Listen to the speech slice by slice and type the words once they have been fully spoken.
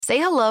Say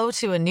hello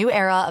to a new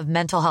era of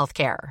mental health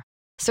care.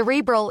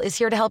 Cerebral is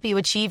here to help you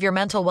achieve your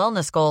mental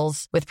wellness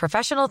goals with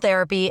professional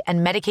therapy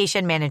and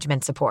medication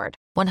management support.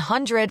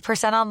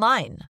 100%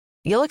 online.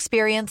 You'll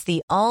experience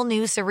the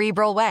all-new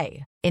Cerebral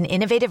Way, an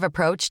innovative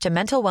approach to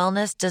mental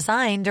wellness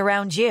designed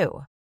around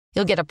you.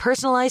 You'll get a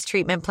personalized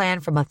treatment plan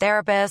from a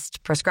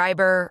therapist,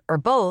 prescriber, or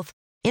both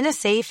in a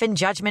safe and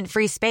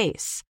judgment-free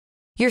space.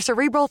 Your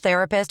Cerebral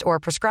therapist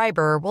or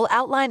prescriber will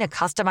outline a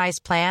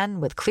customized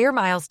plan with clear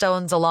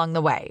milestones along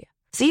the way,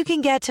 so you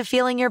can get to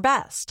feeling your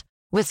best.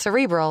 With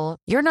Cerebral,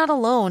 you're not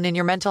alone in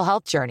your mental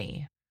health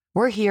journey.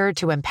 We're here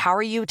to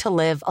empower you to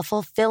live a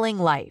fulfilling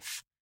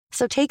life.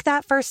 So take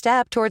that first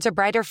step towards a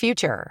brighter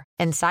future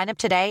and sign up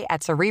today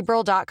at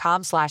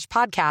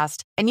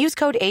Cerebral.com/podcast and use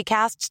code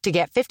ACAST to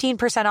get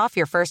 15% off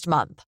your first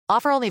month.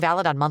 Offer only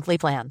valid on monthly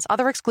plans.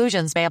 Other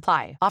exclusions may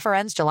apply. Offer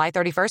ends July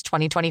 31st,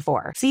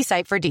 2024. See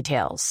site for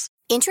details.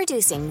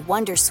 Introducing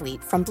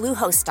Wondersuite from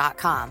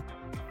Bluehost.com.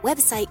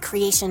 Website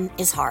creation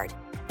is hard.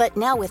 But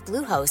now with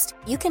Bluehost,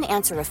 you can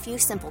answer a few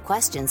simple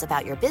questions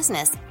about your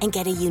business and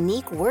get a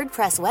unique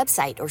WordPress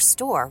website or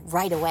store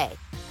right away.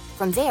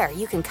 From there,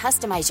 you can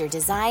customize your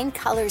design,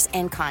 colors,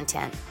 and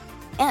content.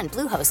 And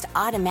Bluehost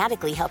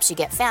automatically helps you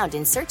get found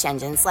in search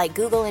engines like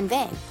Google and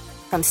Bing.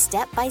 From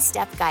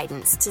step-by-step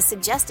guidance to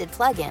suggested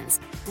plugins,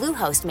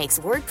 Bluehost makes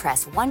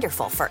WordPress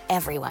wonderful for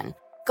everyone.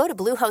 Go to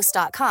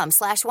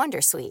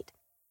Bluehost.com/Wondersuite.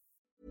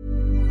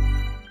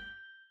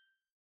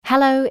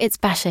 Hello, it's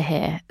Basha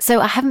here. So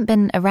I haven't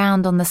been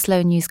around on the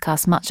Slow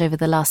Newscast much over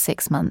the last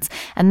 6 months,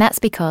 and that's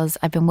because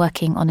I've been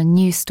working on a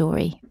new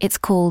story. It's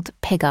called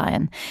Pig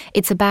Iron.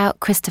 It's about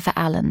Christopher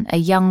Allen, a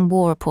young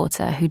war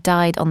reporter who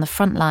died on the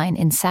front line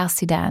in South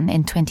Sudan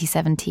in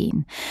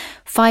 2017.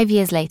 5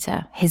 years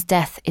later, his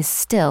death is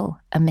still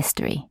a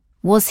mystery.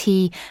 Was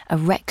he a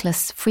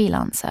reckless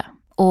freelancer?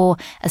 Or,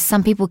 as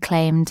some people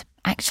claimed,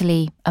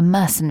 actually a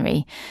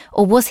mercenary?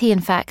 Or was he in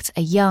fact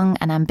a young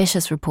and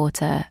ambitious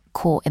reporter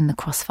caught in the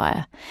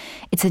crossfire?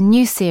 It's a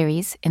new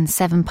series in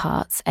 7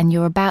 parts, and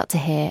you're about to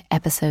hear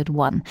episode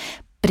 1.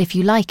 But if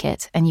you like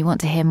it and you want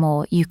to hear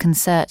more, you can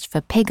search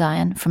for Pig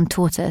Iron from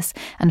Tortoise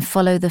and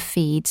follow the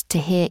feed to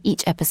hear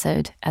each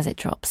episode as it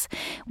drops.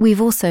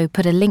 We've also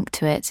put a link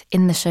to it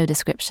in the show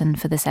description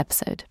for this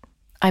episode.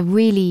 I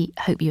really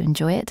hope you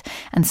enjoy it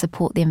and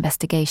support the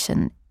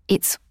investigation.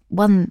 It's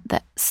one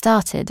that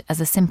started as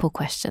a simple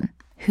question: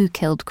 who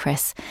killed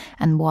Chris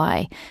and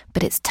why?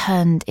 But it's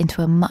turned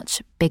into a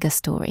much bigger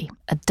story,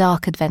 a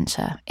dark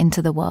adventure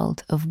into the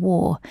world of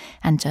war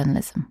and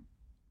journalism.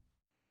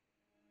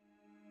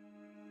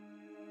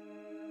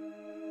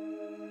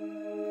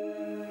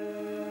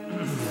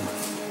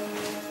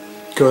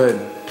 Go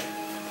ahead.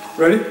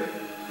 Ready?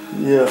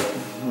 Yeah,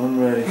 I'm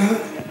ready.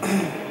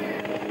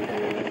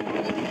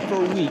 For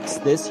weeks,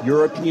 this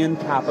European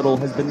capital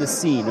has been the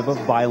scene of a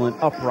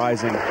violent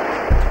uprising.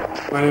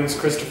 My name is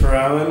Christopher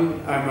Allen.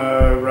 I'm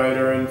a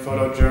writer and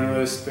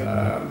photojournalist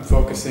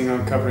focusing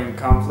on covering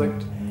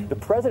conflict. The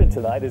president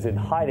tonight is in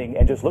hiding,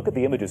 and just look at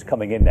the images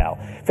coming in now.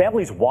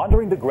 Families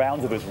wandering the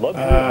grounds of his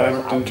luxury I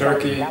worked in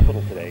Turkey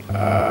today.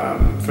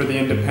 For The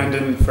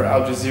Independent, for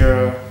Al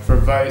Jazeera, for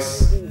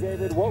Vice.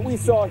 David, what we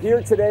saw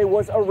here today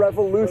was a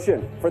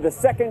revolution. For the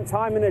second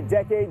time in a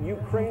decade,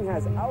 Ukraine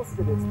has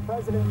ousted its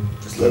president.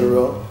 Just let it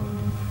roll.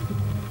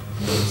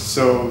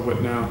 So,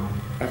 what now?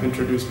 I've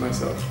introduced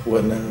myself.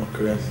 What now,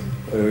 Chris?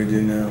 What do we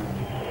do now?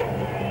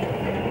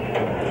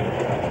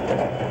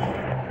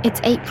 It's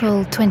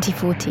April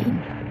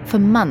 2014. For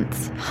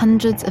months,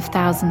 hundreds of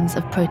thousands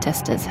of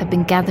protesters have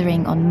been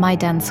gathering on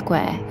Maidan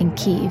Square in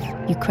Kyiv,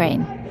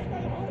 Ukraine.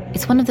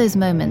 It's one of those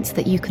moments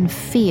that you can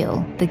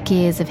feel the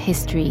gears of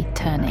history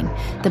turning.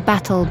 The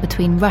battle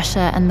between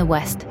Russia and the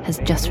West has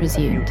just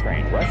resumed.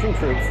 Russian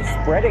troops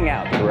spreading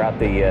out throughout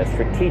the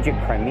strategic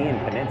Crimean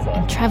Peninsula.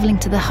 And travelling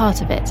to the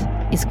heart of it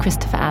is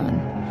Christopher Allen,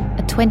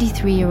 a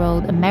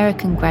 23-year-old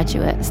American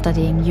graduate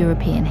studying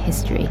European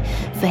history.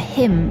 For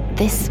him,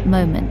 this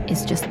moment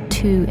is just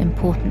too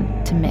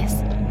important to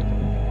miss.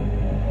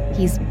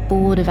 He's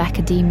bored of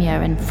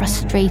academia and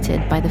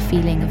frustrated by the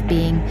feeling of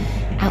being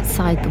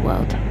outside the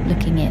world,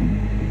 looking in.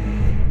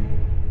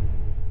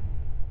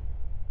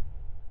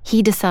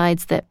 He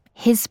decides that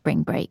his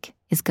spring break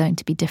is going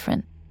to be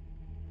different.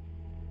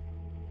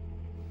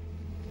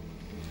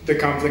 The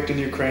conflict in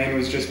Ukraine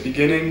was just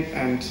beginning,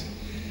 and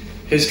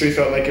history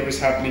felt like it was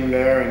happening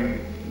there,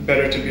 and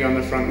better to be on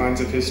the front lines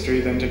of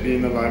history than to be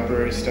in the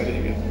library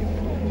studying it.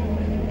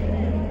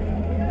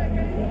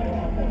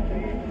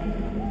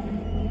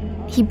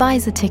 He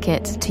buys a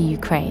ticket to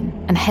Ukraine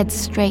and heads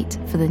straight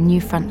for the new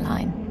front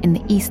line in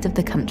the east of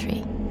the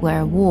country,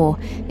 where a war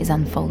is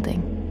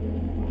unfolding.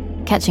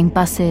 Catching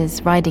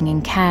buses, riding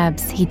in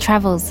cabs, he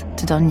travels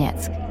to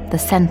Donetsk, the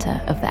center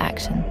of the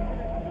action.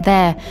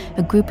 There,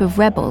 a group of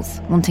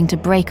rebels wanting to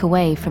break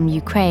away from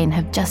Ukraine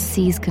have just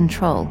seized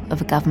control of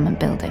a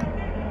government building.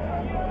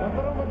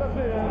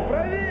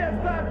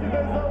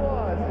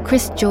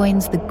 Chris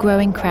joins the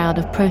growing crowd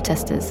of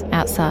protesters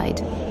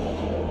outside.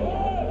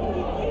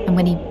 And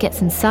when he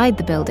gets inside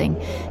the building,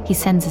 he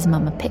sends his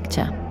mum a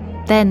picture.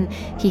 Then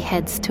he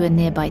heads to a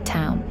nearby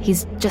town.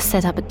 He's just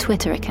set up a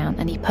Twitter account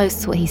and he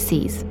posts what he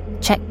sees.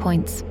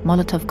 Checkpoints,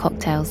 Molotov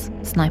cocktails,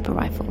 sniper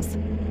rifles.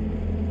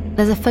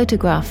 There's a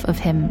photograph of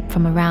him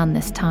from around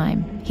this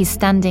time. He's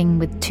standing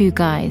with two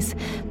guys,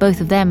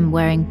 both of them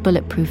wearing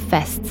bulletproof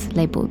vests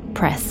labelled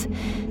press.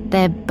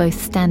 They're both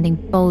standing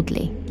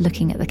boldly,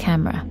 looking at the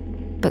camera.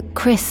 But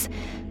Chris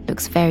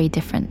looks very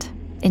different.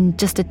 In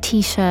just a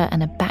t-shirt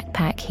and a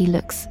backpack, he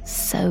looks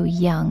so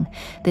young.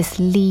 This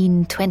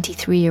lean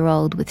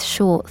 23-year-old with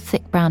short,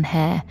 thick brown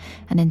hair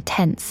and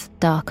intense,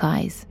 dark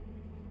eyes.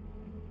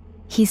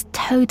 He's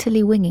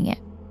totally winging it,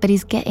 but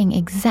he's getting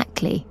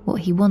exactly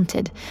what he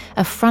wanted,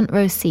 a front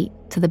row seat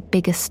to the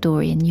biggest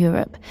story in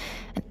Europe.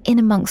 And in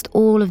amongst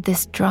all of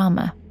this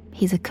drama,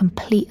 he's a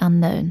complete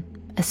unknown,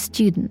 a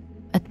student,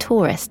 a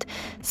tourist,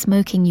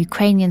 smoking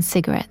Ukrainian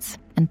cigarettes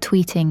and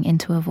tweeting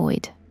into a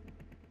void.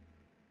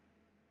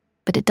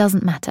 But it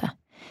doesn't matter,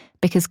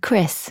 because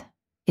Chris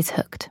is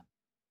hooked.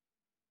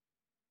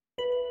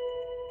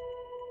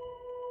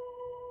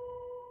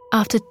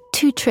 After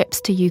 2 trips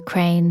to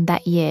Ukraine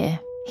that year,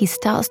 he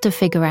starts to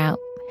figure out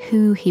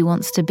who he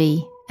wants to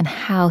be and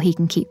how he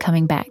can keep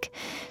coming back.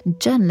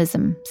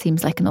 Journalism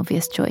seems like an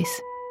obvious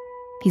choice.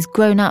 He's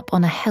grown up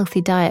on a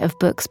healthy diet of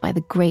books by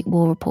the great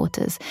war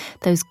reporters,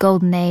 those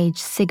golden age,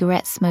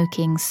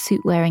 cigarette-smoking,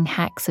 suit-wearing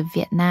hacks of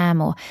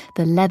Vietnam or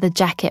the leather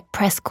jacket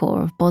press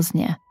corps of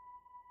Bosnia.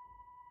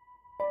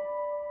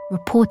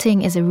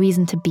 Reporting is a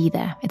reason to be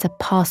there. It's a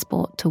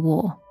passport to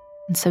war.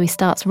 And so he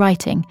starts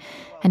writing,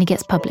 and he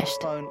gets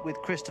published. With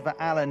Christopher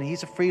Allen.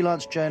 He's a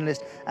freelance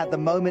journalist at the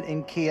moment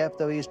in Kiev,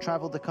 though he has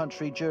travelled the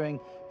country during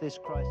this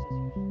crisis.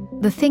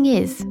 The thing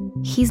is,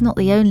 he's not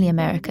the only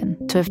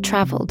American to have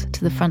travelled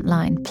to the front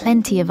line.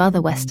 Plenty of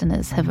other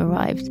Westerners have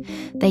arrived.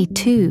 They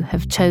too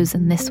have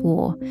chosen this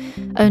war.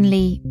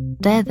 Only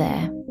they're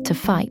there to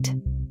fight.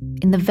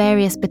 In the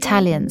various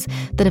battalions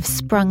that have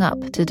sprung up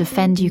to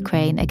defend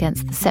Ukraine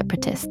against the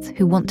separatists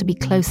who want to be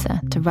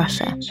closer to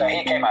Russia. So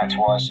he came out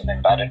to us and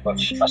embedded with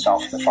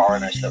myself and the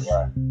foreigners that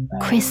were...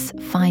 Chris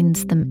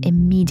finds them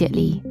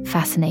immediately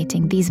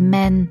fascinating, these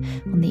men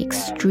on the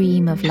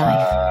extreme of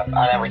life. And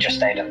then we just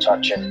stayed in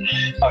touch, and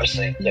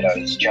obviously,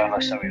 he's a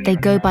journalist. So they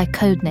go by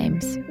code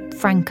names: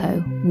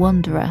 Franco,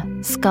 Wanderer,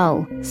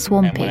 Skull,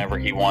 Swampy. And whenever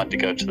he wanted to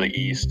go to the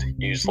east,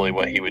 usually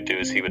what he would do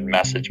is he would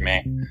message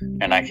me,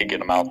 and I could get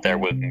him out there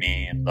with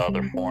me and the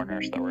other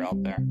foreigners that were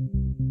out there.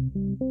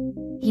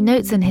 He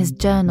notes in his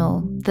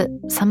journal that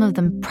some of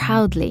them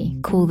proudly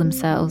call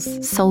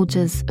themselves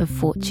soldiers of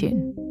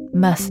fortune,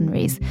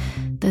 mercenaries,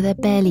 though they're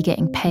barely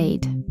getting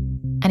paid.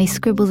 And he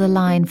scribbles a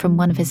line from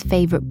one of his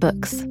favourite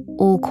books,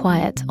 All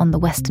Quiet on the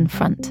Western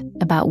Front,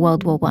 about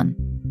World War I.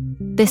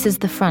 This is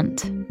the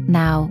front.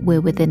 Now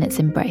we're within its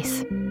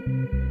embrace.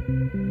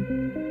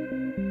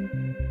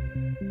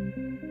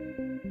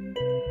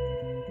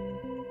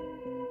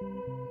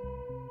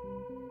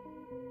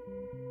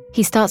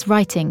 He starts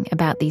writing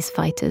about these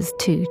fighters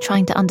too,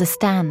 trying to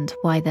understand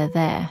why they're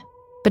there.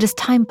 But as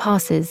time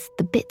passes,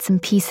 the bits and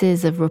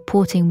pieces of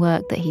reporting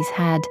work that he's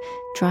had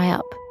dry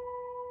up.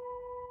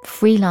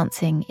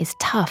 Freelancing is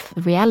tough.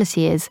 The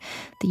reality is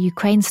the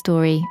Ukraine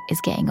story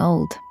is getting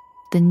old.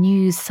 The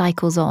news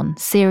cycles on.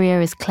 Syria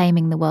is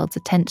claiming the world's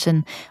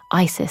attention.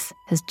 ISIS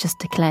has just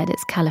declared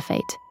its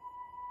caliphate.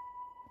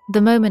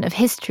 The moment of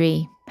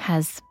history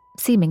has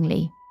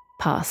seemingly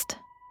passed.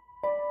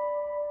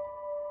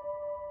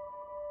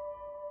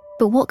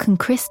 But what can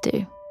Chris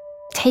do?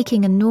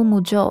 Taking a normal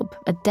job,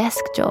 a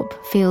desk job,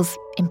 feels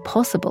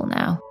impossible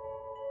now.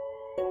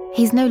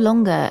 He's no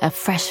longer a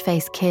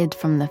fresh-faced kid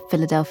from the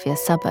Philadelphia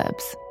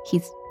suburbs.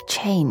 He's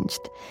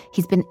changed.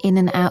 He's been in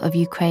and out of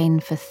Ukraine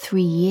for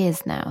 3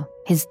 years now.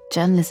 His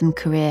journalism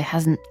career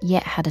hasn't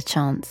yet had a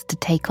chance to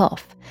take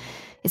off.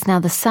 It's now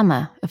the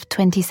summer of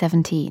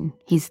 2017.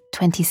 He's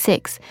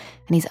 26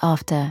 and he's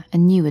after a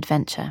new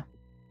adventure.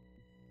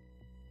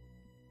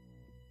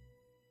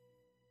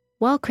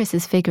 While Chris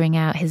is figuring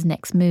out his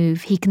next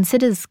move, he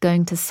considers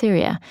going to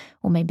Syria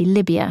or maybe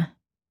Libya.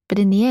 But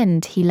in the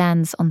end, he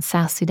lands on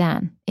South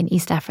Sudan in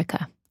East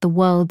Africa, the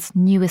world's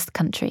newest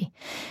country.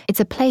 It's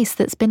a place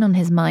that's been on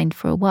his mind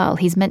for a while.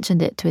 He's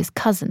mentioned it to his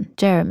cousin,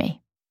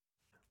 Jeremy.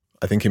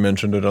 I think he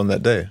mentioned it on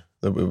that day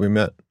that we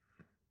met.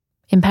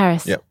 In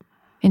Paris? Yeah.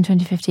 In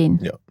 2015?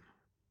 Yeah.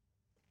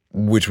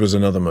 Which was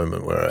another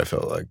moment where I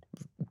felt like,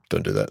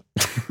 don't do that.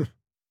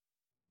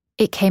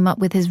 It came up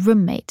with his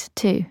roommate,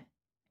 too.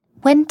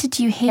 When did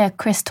you hear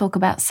Chris talk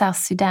about South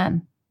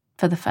Sudan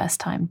for the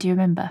first time? Do you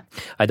remember?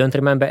 I don't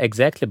remember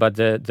exactly, but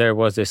there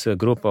was this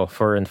group of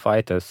foreign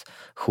fighters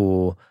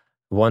who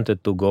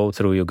wanted to go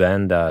through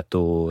Uganda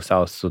to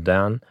South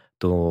Sudan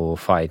to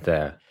fight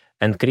there.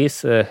 And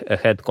Chris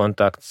had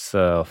contacts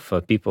of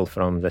people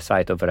from the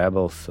side of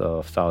rebels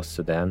of South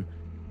Sudan.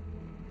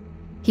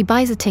 He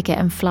buys a ticket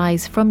and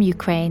flies from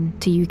Ukraine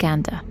to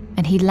Uganda,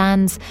 and he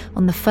lands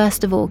on the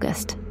 1st of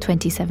August,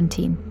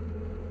 2017.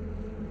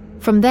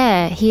 From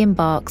there, he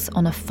embarks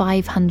on a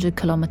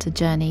 500-kilometre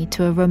journey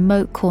to a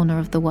remote corner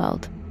of the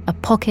world, a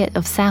pocket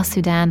of South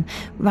Sudan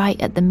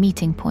right at the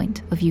meeting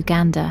point of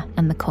Uganda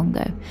and the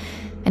Congo.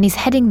 And he's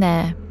heading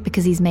there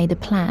because he's made a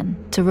plan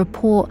to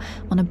report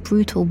on a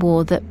brutal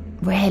war that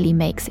rarely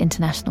makes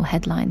international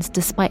headlines,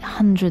 despite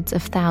hundreds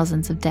of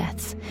thousands of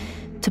deaths.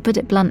 To put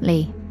it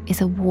bluntly,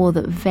 it's a war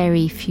that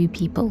very few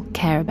people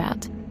care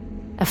about.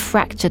 A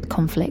fractured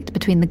conflict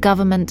between the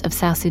government of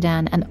South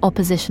Sudan and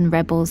opposition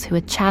rebels who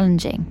are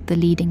challenging the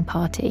leading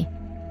party.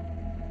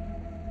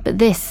 But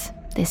this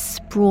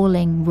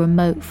sprawling,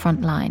 remote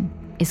front line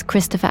is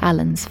Christopher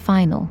Allen's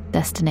final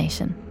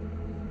destination.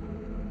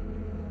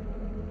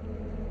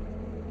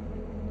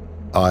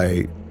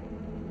 I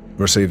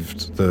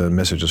received the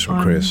messages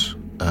from Chris.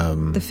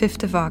 The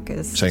 5th of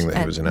August, saying that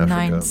he was in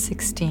Africa.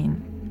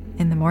 9:16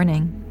 in the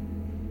morning.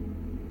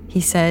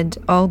 He said,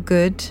 all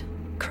good,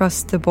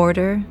 crossed the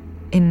border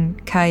in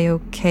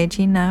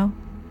Kayo-Keji now.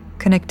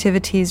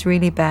 Connectivity is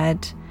really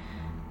bad.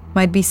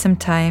 Might be some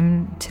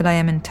time till I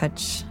am in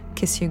touch.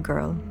 Kiss you,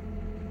 girl.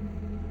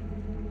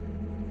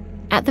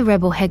 At the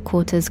rebel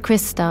headquarters,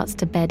 Chris starts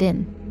to bed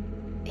in.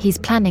 He's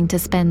planning to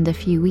spend a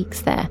few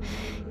weeks there.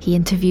 He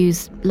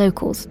interviews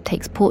locals,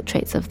 takes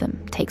portraits of them,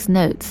 takes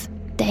notes.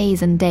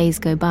 Days and days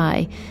go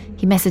by.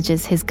 He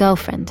messages his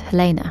girlfriend,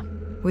 Helena.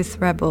 With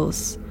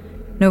rebels.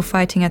 No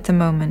fighting at the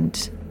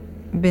moment.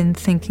 Been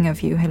thinking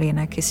of you,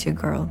 Helena, kiss you,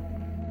 girl.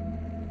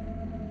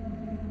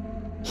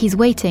 He's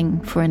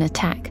waiting for an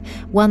attack,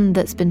 one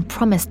that's been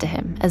promised to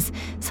him as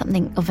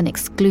something of an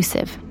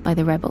exclusive by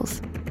the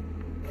rebels.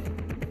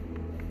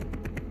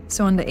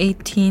 So on the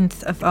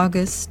 18th of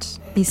August,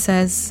 he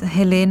says,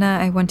 Helena,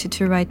 I wanted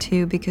to write to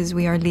you because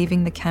we are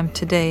leaving the camp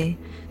today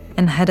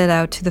and headed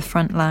out to the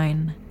front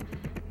line.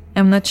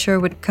 I'm not sure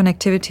what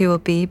connectivity will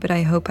be, but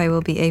I hope I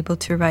will be able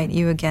to write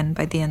you again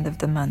by the end of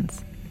the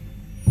month.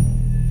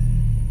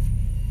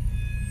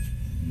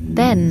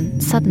 Then,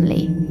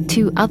 suddenly,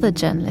 2 other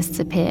journalists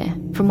appear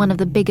from one of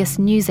the biggest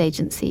news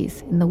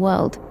agencies in the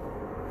world.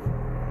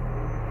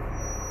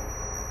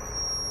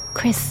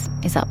 Chris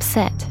is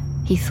upset.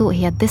 He thought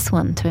he had this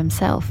one to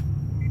himself.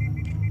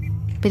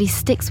 But he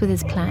sticks with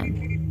his plan,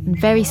 and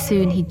very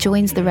soon he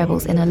joins the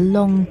rebels in a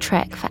long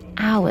trek for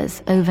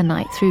hours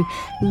overnight through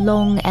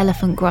long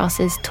elephant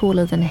grasses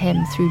taller than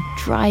him, through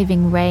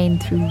driving rain,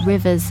 through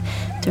rivers,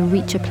 to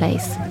reach a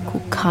place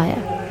called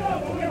Kaya.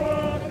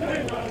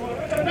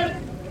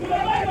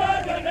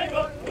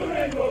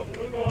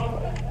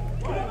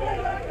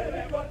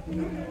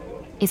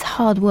 It's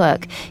hard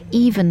work,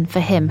 even for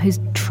him, who's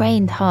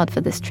trained hard for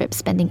this trip,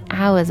 spending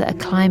hours at a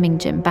climbing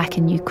gym back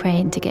in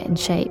Ukraine to get in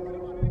shape.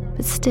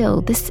 But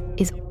still, this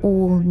is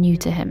all new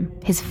to him.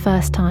 His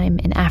first time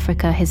in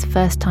Africa, his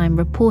first time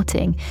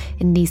reporting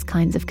in these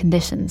kinds of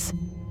conditions.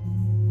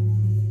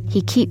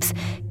 He keeps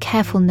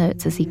careful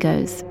notes as he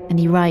goes, and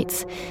he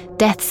writes,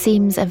 "Death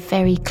seems a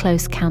very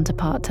close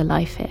counterpart to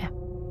life here."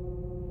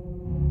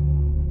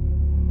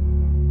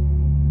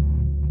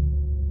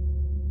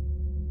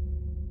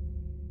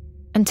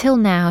 Until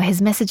now,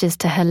 his messages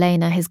to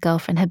Helena, his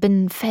girlfriend, had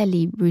been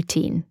fairly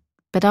routine.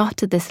 But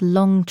after this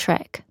long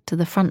trek to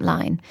the front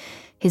line,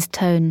 his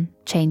tone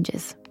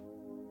changes.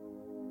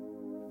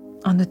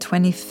 On the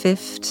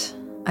 25th,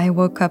 I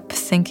woke up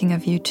thinking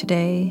of you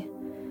today.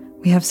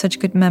 We have such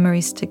good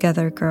memories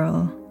together,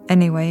 girl.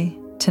 Anyway,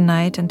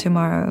 tonight and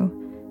tomorrow,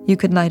 you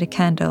could light a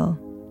candle.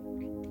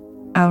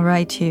 I'll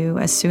write you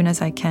as soon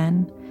as I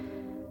can.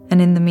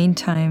 And in the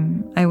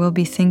meantime, I will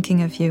be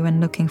thinking of you and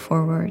looking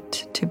forward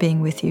to being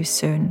with you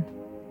soon.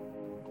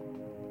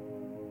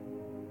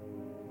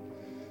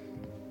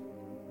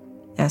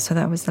 Yeah, so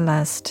that was the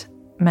last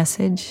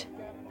message.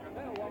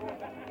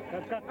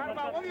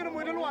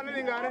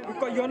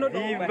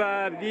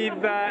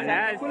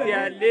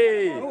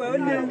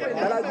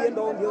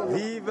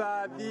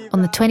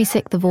 On the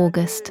 26th of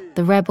August,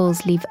 the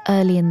rebels leave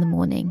early in the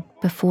morning,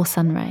 before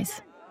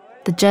sunrise.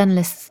 The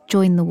journalists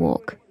join the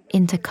walk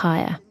into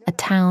Kaya, a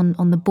town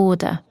on the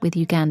border with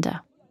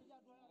Uganda.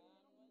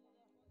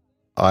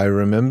 I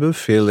remember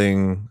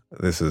feeling,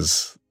 this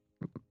is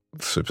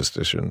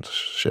superstition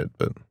shit,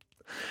 but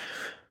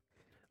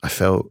I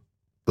felt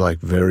like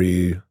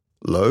very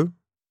low.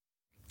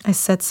 I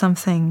said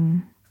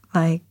something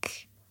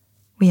like,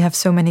 we have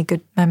so many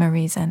good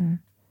memories and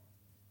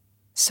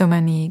so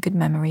many good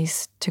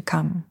memories to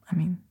come,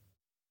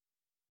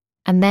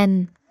 And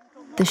then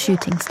the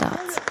shooting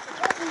starts.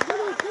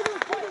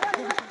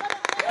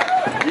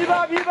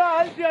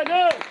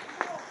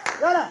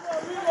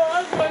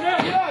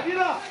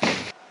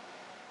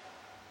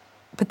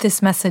 But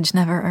this message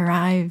never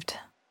arrived.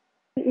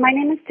 My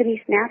name is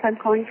Denise Knapp. I'm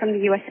calling from the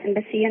U.S.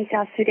 Embassy in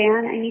South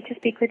Sudan. I need to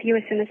speak with you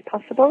as soon as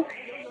possible.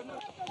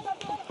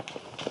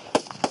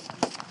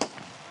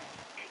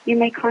 You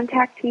may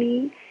contact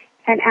me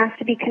and ask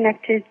to be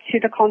connected to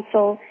the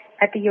consul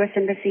at the U.S.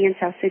 Embassy in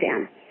South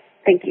Sudan.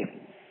 Thank you.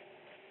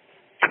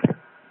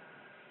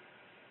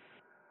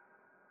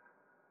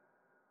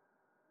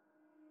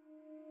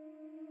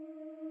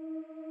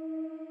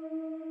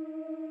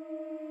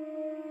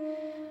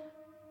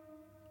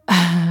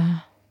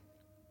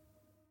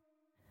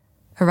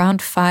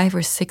 Around 5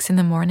 or 6 in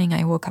the morning,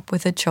 I woke up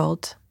with a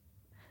jolt.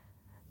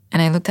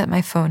 And I looked at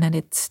my phone and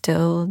it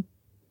still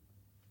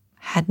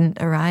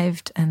hadn't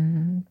arrived,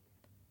 and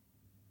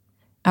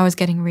I was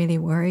getting really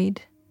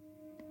worried.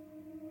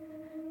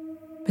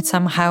 But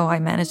somehow I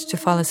managed to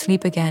fall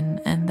asleep again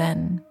and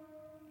then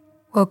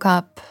woke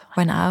up,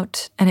 went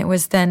out, and it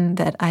was then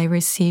that I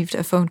received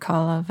a phone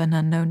call of an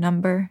unknown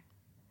number.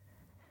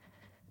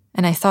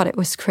 And I thought it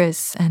was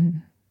Chris,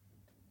 and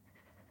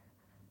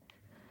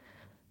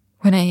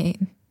when I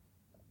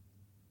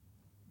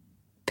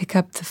pick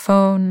up the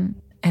phone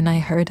and I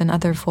heard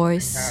another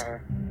voice.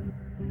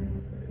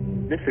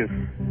 This is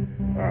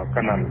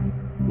Colonel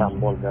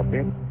Lambol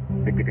Gabe,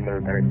 Deputy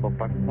Military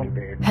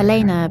Spokesperson.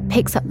 Helena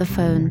picks up the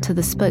phone to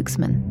the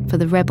spokesman for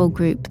the rebel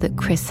group that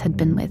Chris had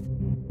been with.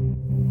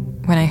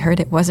 When I heard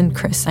it wasn't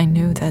Chris, I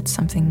knew that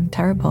something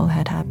terrible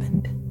had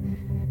happened.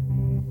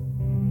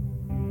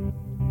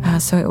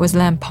 So it was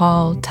Lamb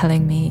Paul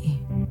telling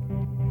me,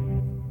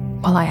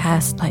 well, I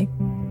asked,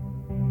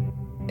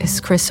 is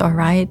Chris all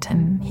right?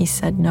 And he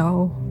said,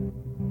 no,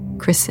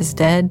 Chris is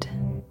dead.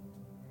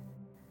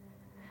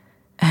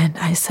 And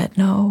I said,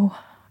 no,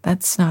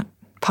 that's not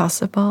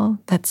possible.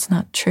 That's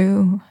not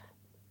true.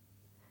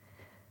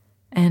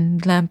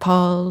 And Lamb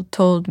Paul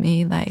told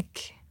me,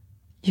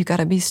 you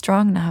gotta be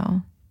strong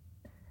now.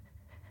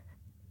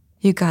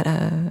 You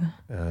gotta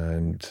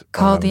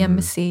call the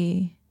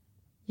embassy,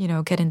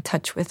 get in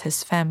touch with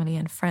his family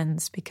and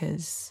friends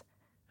because...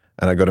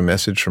 And I got a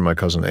message from my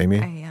cousin Amy.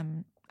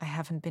 I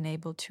haven't been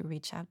able to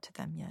reach out to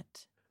them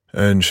yet.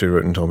 And she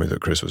wrote and told me that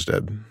Chris was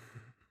dead.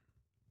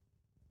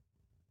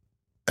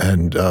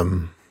 And I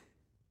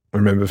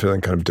remember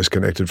feeling kind of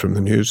disconnected from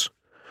the news.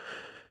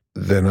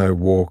 Then I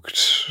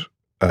walked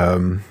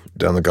down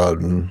the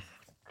garden,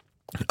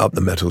 up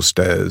the metal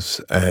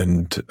stairs,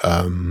 and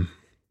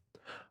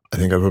I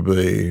think I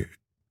probably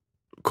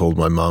called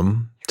my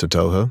mum to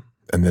tell her.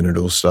 And then it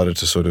all started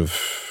to sort of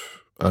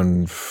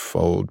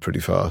unfold pretty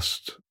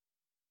fast.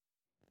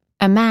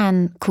 A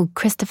man called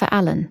Christopher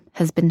Allen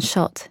has been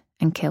shot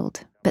and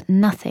killed, but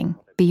nothing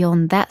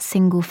beyond that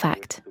single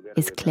fact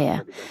is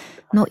clear.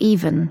 Not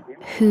even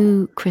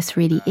who Chris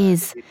really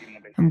is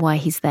and why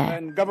he's there.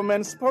 And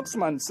government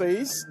spokesman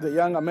says the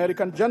young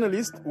American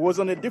journalist was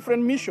on a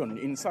different mission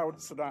in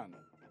South Sudan.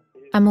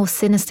 A more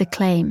sinister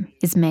claim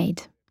is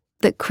made,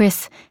 that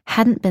Chris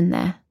hadn't been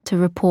there to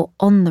report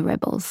on the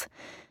rebels,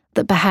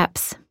 that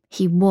perhaps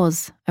he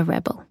was a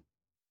rebel.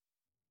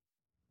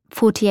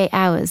 48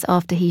 hours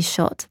after he's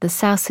shot, the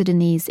South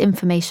Sudanese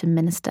information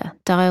minister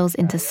dials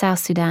into South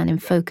Sudan in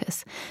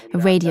Focus, a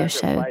radio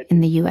show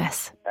in the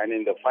US. And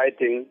in the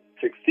fighting,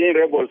 16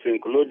 rebels,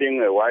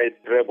 including a white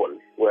rebel,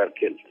 were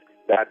killed.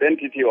 The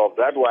identity of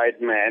that white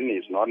man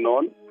is not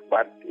known,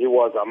 but he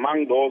was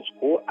among those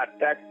who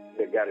attacked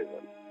the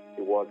garrison.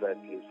 He was at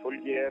his full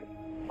year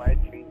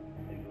fighting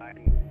in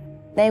line.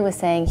 They were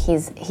saying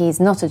he's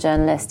not a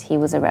journalist, he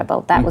was a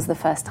rebel. That was the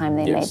first time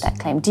they made that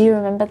claim. Do you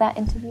remember that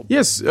interview?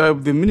 Yes,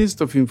 the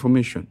Minister of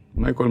Information,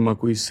 Michael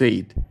Makui,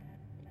 said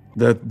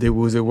that there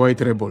was a white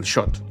rebel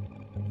shot.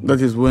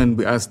 That is when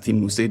we asked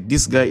him, we said,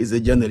 this guy is a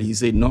journalist. He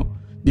said, no,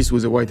 this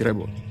was a white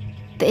rebel.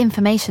 The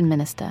information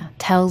minister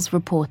tells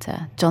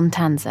reporter John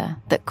Tanzer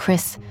that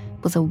Chris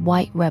was a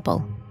white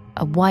rebel,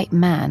 a white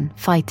man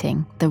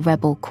fighting the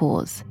rebel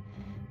cause.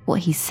 What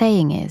he's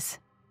saying is,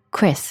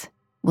 Chris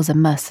was a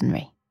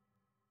mercenary.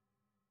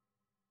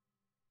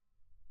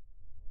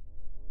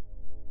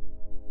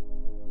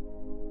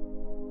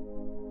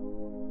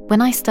 When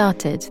I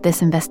started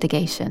this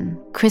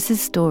investigation, Chris's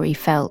story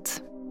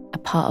felt a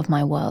part of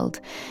my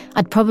world.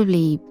 I'd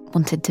probably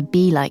wanted to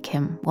be like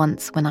him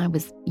once when I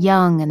was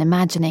young and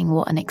imagining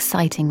what an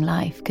exciting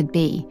life could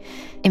be.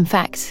 In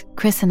fact,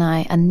 Chris and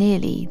I are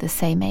nearly the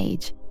same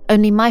age.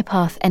 Only my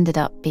path ended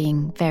up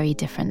being very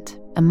different.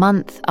 A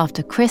month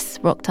after Chris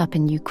rocked up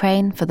in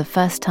Ukraine for the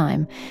first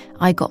time,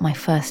 I got my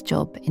first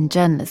job in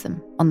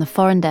journalism on the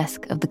foreign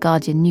desk of The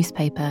Guardian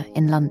newspaper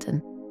in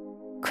London.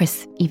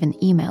 Chris even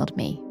emailed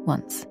me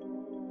once.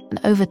 And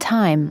over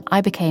time,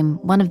 I became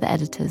one of the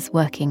editors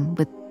working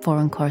with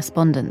foreign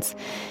correspondents.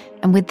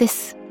 And with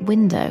this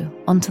window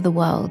onto the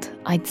world,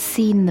 I'd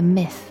seen the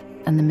myth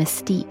and the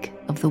mystique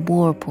of the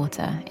war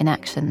reporter in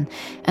action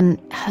and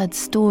heard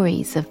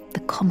stories of the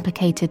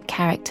complicated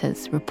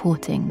characters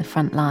reporting the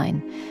front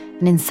line.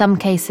 And in some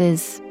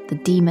cases, the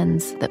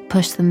demons that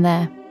pushed them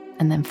there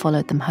and then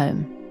followed them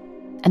home.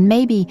 And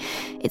maybe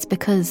it's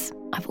because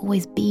I've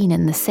always been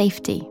in the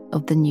safety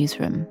of the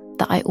newsroom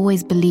that I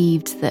always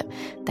believed that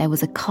there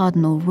was a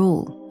cardinal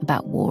rule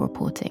about war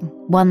reporting,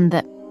 one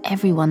that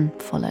everyone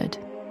followed,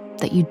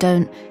 that you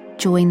don't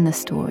join the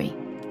story,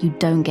 you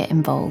don't get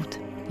involved,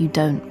 you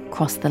don't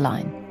cross the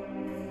line.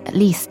 At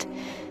least,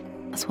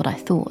 that's what I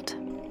thought.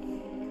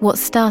 What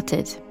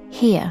started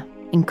here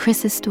in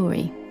Chris's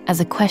story as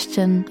a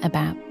question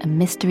about a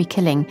mystery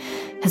killing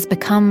has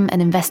become an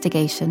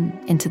investigation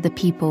into the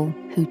people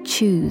who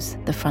choose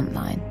the front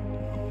line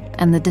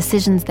and the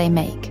decisions they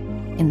make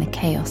in the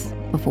chaos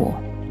of war.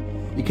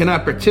 You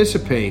cannot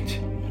participate.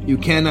 You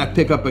cannot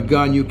pick up a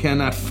gun. You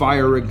cannot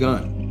fire a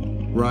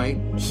gun, right?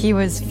 He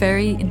was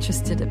very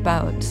interested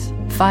about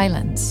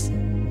violence,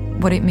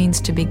 what it means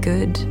to be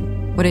good,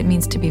 what it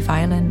means to be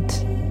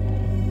violent.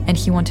 and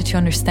he wanted to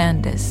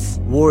understand this.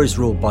 War is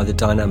ruled by the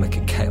dynamic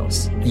of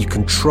chaos. You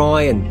can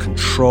try and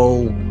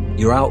control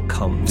your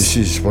outcomes. This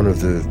is one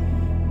of the...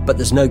 But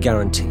there's no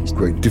guarantees.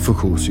 Great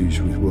difficulties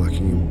with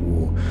working in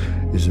war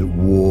is that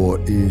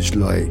war is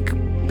like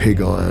pig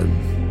iron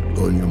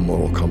on your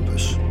moral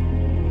compass.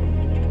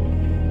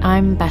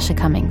 I'm Basha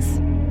Cummings,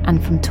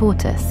 and from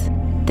Tortoise,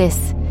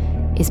 this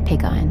is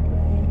Pig Iron.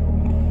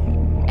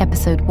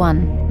 Episode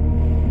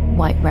 1,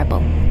 White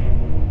Rebel.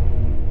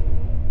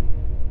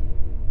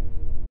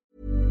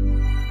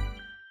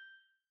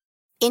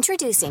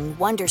 Introducing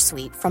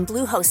Wondersuite from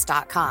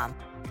Bluehost.com.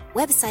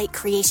 Website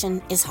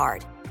creation is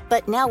hard,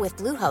 but now with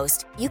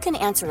Bluehost, you can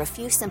answer a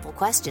few simple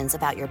questions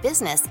about your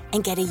business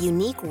and get a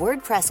unique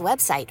WordPress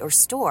website or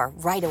store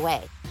right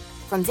away.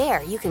 From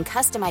there, you can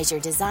customize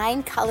your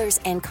design, colors,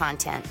 and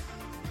content.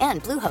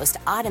 And Bluehost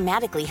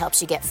automatically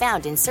helps you get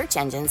found in search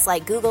engines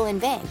like Google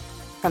and Bing.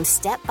 From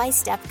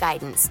step-by-step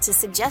guidance to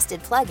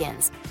suggested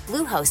plugins,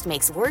 Bluehost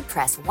makes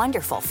WordPress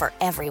wonderful for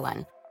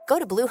everyone. Go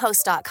to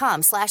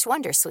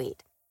bluehost.com/wondersuite.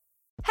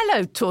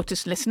 Hello,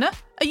 Tortoise listener.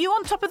 Are you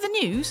on top of the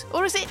news,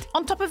 or is it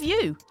on top of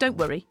you? Don't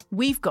worry,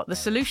 we've got the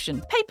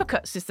solution. Paper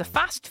Cuts is the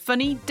fast,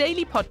 funny,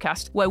 daily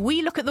podcast where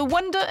we look at the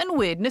wonder and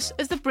weirdness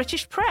of the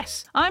British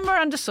press. I'm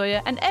Miranda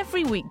Sawyer, and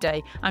every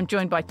weekday I'm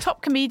joined by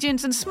top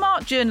comedians and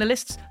smart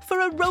journalists for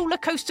a roller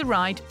coaster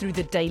ride through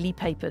the daily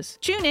papers.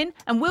 Tune in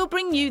and we'll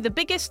bring you the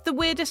biggest, the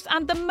weirdest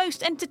and the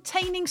most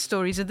entertaining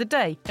stories of the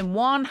day in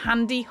one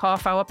handy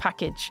half-hour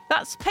package.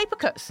 That's Paper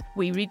Cuts.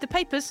 We read the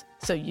papers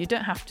so you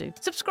don't have to.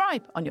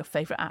 Subscribe on your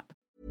favourite app.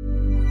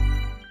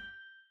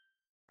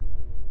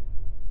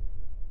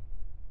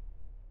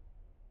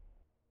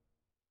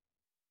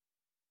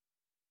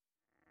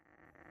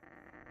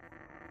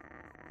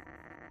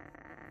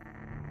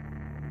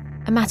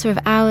 A matter of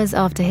hours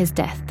after his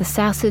death, the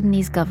South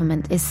Sudanese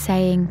government is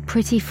saying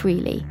pretty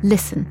freely,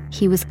 listen,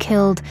 he was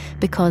killed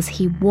because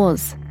he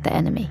was the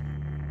enemy.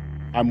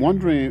 I'm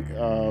wondering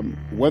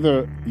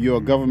whether your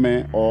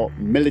government or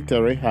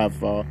military have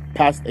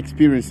past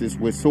experiences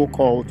with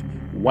so-called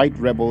white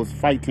rebels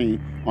fighting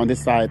on the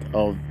side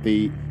of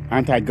the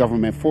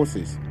anti-government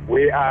forces.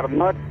 We are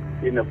not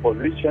in a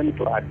position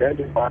to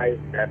identify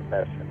that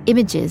person.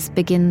 Images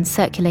begin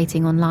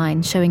circulating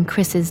online showing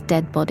Chris's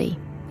dead body.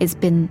 It's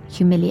been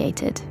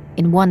humiliated.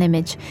 In one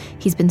image,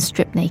 he's been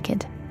stripped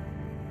naked.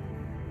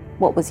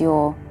 What was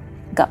your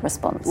gut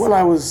response? Well,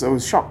 I was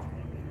shocked.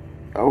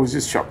 I was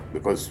just shocked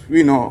because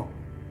we know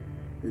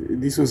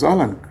this was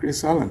Alan,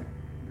 Chris Allen.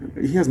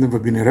 He has never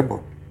been a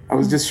rebel. I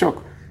was just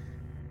shocked.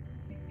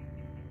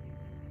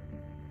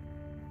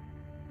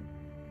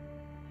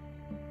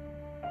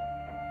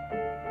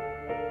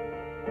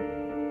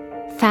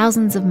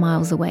 Thousands of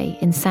miles away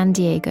in San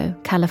Diego,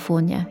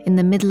 California, in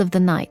the middle of the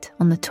night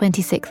on the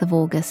 26th of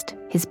August,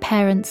 his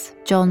parents,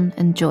 John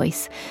and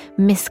Joyce,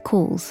 miss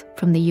calls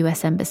from the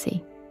US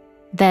Embassy.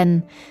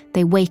 Then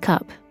they wake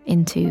up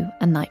into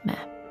a nightmare.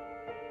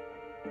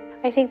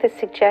 I think the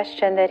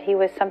suggestion that he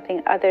was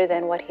something other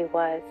than what he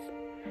was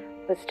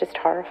just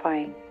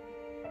horrifying.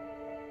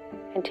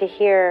 And to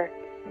hear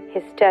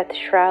his death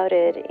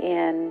shrouded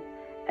in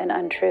an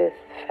untruth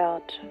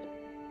felt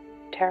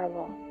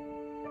terrible.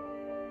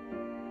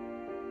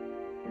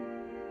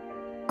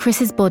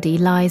 Chris's body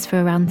lies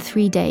for around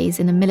 3 days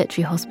in a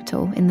military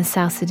hospital in the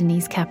South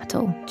Sudanese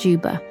capital,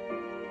 Juba.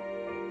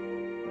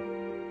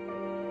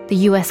 The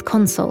US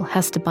consul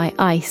has to buy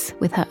ice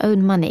with her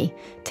own money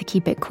to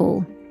keep it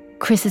cool.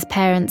 Chris's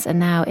parents are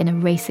now in a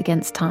race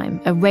against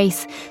time, a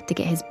race to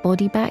get his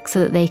body back so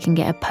that they can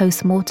get a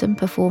post-mortem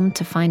performed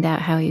to find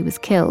out how he was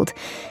killed,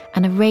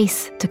 and a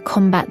race to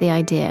combat the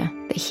idea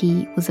that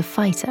he was a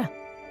fighter.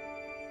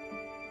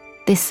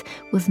 This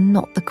was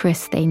not the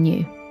Chris they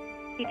knew.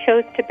 He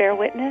chose to bear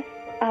witness.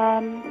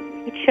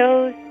 He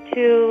chose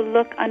to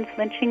look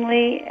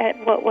unflinchingly at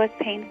what was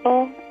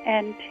painful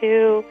and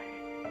to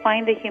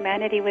find the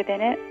humanity within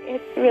it.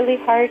 It's really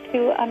hard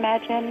to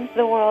imagine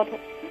the world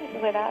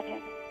without him.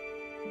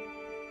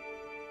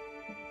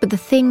 But the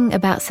thing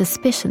about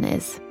suspicion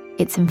is,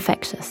 it's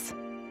infectious.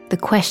 The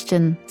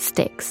question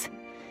sticks.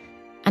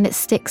 And it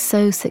sticks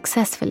so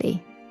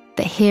successfully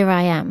that here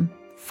I am,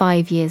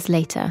 5 years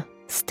later,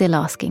 still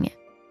asking it.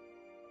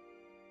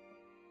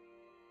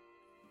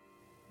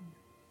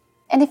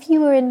 And if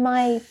you were in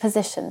my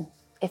position,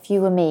 if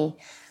you were me,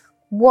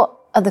 what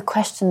are the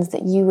questions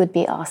that you would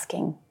be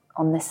asking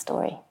on this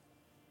story?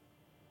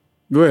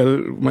 Well,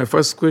 my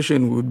first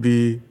question would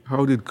be,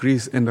 how did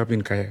Chris end up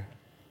in Kaya?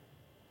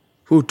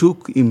 Who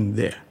took him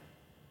there?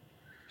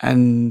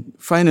 And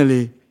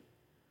finally,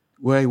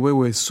 why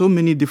were so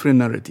many different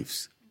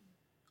narratives?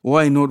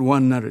 Why not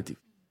one narrative?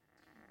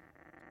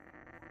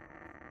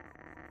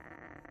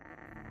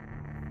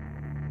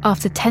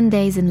 After 10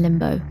 days in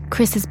limbo,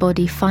 Chris's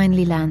body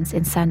finally lands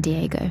in San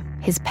Diego.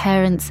 His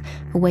parents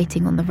are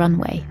waiting on the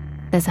runway.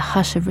 There's a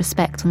hush of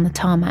respect on the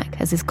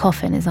tarmac as his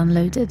coffin is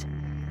unloaded.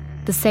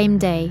 The same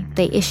day,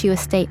 they issue a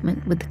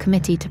statement with the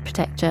Committee to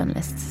Protect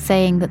Journalists,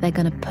 saying that they're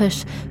going to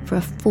push for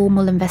a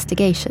formal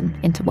investigation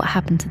into what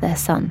happened to their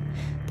son.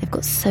 They've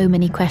got so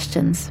many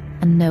questions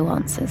and no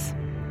answers.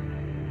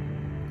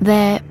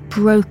 They're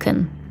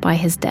broken by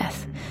his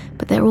death,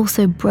 but they're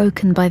also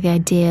broken by the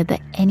idea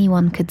that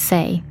anyone could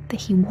say that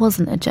he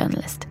wasn't a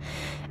journalist.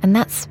 And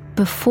that's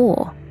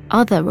before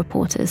other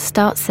reporters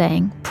start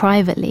saying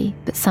privately,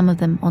 but some of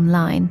them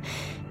online,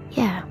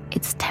 yeah,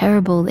 it's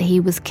terrible that he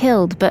was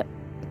killed, but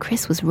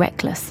Chris was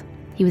reckless.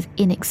 He was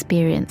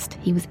inexperienced.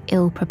 He was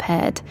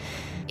ill-prepared.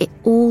 It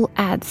all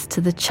adds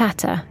to the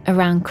chatter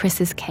around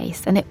Chris's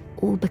case, and it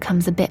all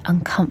becomes a bit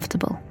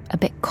uncomfortable, a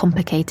bit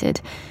complicated.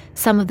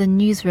 Some of the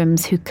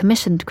newsrooms who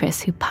commissioned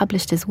Chris, who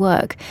published his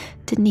work,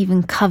 didn't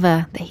even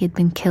cover that he had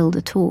been killed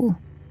at all.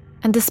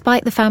 And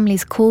despite the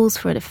family's calls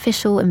for an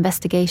official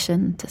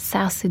investigation to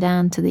South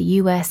Sudan, to the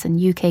US and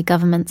UK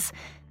governments,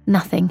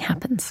 nothing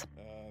happens.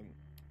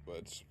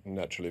 It's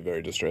naturally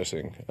very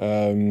distressing.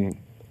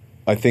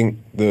 I think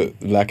the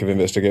lack of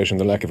investigation,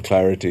 the lack of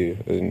clarity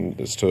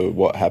as to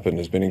what happened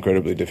has been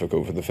incredibly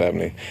difficult for the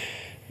family.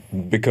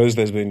 Because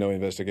there's been no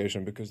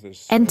investigation, because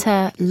there's...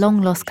 Enter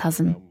long-lost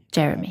cousin,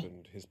 Jeremy.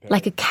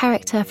 Like a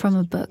character from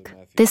a book,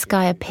 this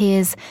guy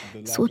appears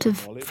sort of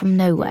from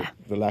nowhere.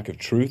 The lack of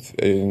truth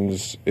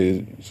is,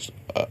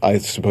 I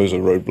suppose, a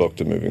roadblock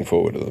to moving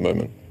forward at the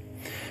moment.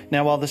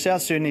 Now, while the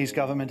South Sudanese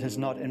government has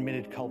not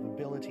admitted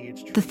culpability,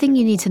 it's true. The thing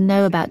you need to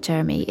know about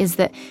Jeremy is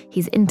that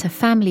he's into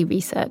family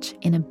research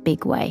in a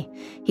big way.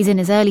 He's in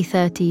his early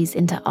 30s,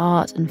 into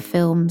art and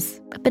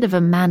films, a bit of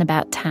a man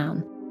about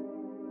town.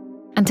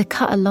 And to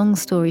cut a long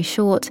story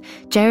short,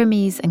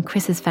 Jeremy's and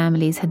Chris's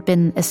families had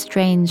been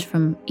estranged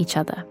from each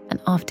other.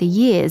 And after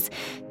years,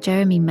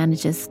 Jeremy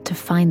manages to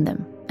find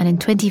them. And in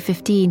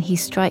 2015, he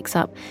strikes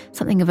up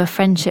something of a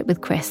friendship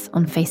with Chris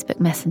on Facebook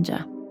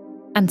Messenger.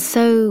 And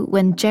so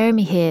when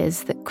Jeremy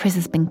hears that Chris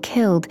has been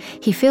killed,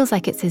 he feels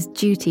like it's his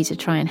duty to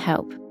try and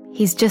help.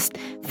 He's just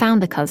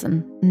found a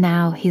cousin.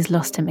 Now he's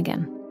lost him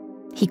again.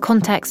 He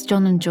contacts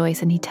John and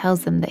Joyce and he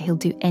tells them that he'll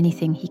do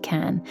anything he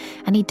can.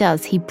 And he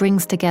does. He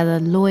brings together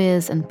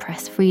lawyers and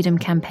press freedom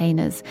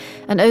campaigners.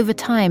 And over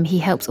time, he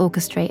helps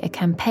orchestrate a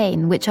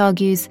campaign which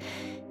argues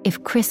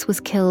if Chris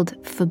was killed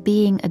for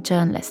being a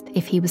journalist,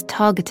 if he was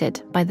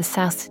targeted by the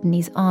South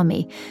Sudanese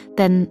army,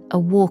 then a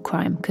war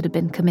crime could have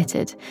been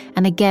committed.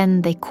 And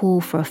again, they call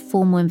for a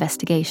formal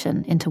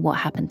investigation into what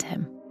happened to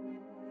him.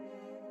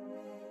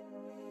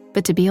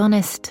 But to be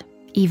honest,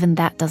 even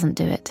that doesn't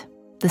do it.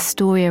 The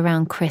story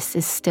around Chris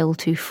is still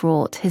too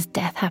fraught. His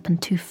death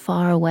happened too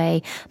far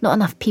away. Not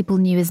enough people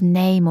knew his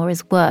name or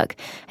his work.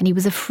 And he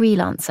was a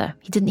freelancer.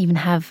 He didn't even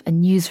have a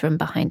newsroom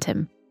behind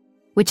him.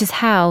 Which is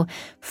how,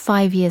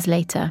 5 years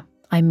later,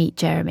 I meet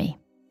Jeremy.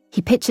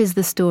 He pitches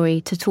the story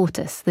to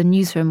Tortoise, the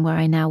newsroom where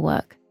I now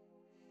work.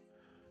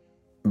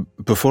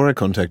 Before I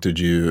contacted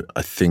you,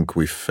 I think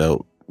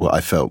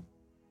I felt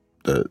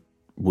that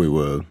we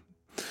were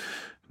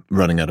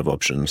running out of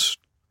options.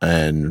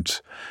 And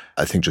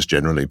I think just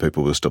generally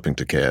people were stopping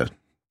to care.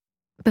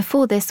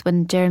 Before this,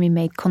 when Jeremy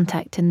made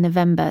contact in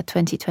November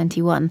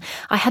 2021,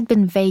 I had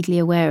been vaguely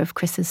aware of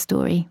Chris's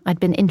story. I'd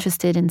been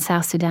interested in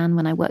South Sudan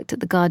when I worked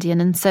at The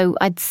Guardian, and so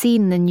I'd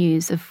seen the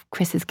news of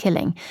Chris's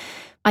killing.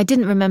 I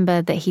didn't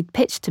remember that he'd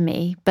pitched to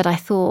me, but I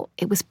thought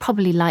it was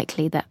probably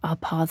likely that our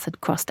paths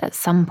had crossed at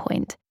some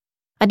point.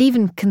 I'd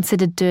even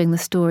considered doing the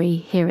story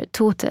here at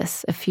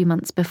Tortoise a few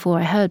months before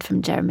I heard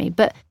from Jeremy,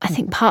 but I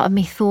think part of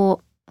me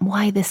thought,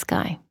 why this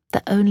guy?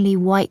 The only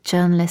white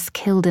journalist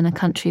killed in a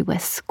country where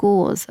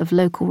scores of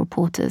local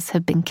reporters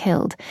have been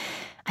killed.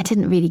 I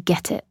didn't really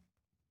get it.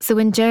 So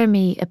when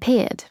Jeremy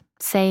appeared,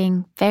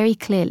 saying very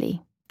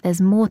clearly,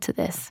 there's more to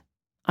this,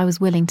 I was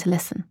willing to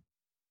listen.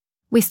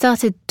 We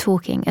started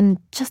talking, and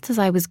just as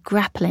I was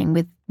grappling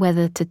with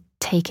whether to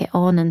take it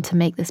on and to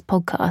make this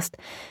podcast,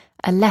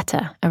 a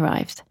letter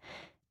arrived.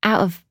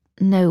 Out of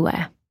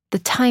nowhere. The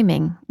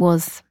timing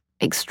was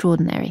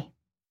extraordinary.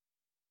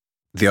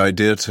 The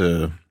idea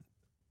to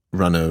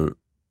run a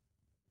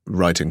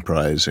writing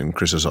prize in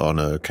Chris's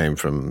honour came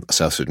from a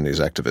South Sudanese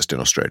activist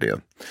in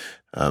Australia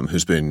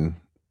who's been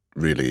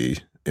really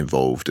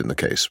involved in the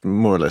case,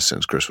 more or less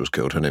since Chris was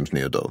killed. Her name's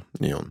Neodol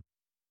Neon.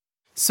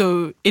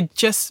 So it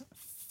just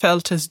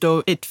felt as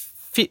though it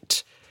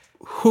fit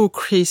who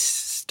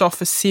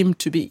Christopher seemed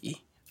to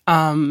be.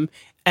 And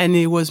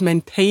he was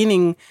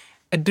maintaining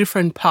a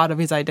different part of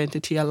his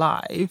identity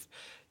alive.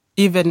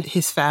 Even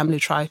his family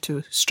tried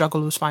to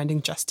struggle with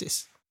finding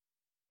justice.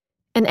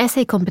 An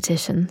essay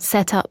competition,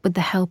 set up with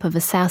the help of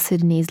a South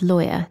Sudanese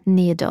lawyer,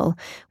 Neodol,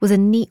 was a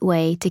neat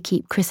way to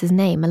keep Chris's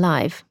name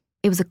alive.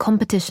 It was a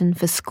competition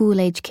for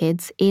school-age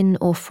kids in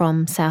or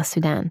from South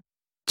Sudan.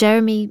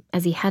 Jeremy,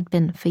 as he had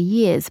been for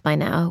years by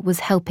now, was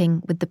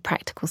helping with the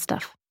practical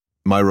stuff.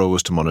 My role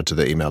was to monitor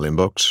the email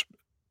inbox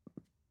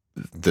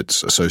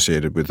that's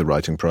associated with the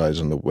writing prize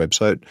on the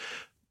website,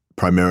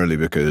 primarily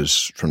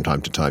because from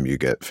time to time you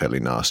get fairly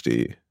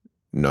nasty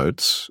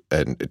notes,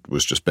 and it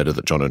was just better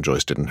that John and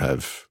Joyce didn't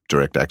have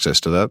direct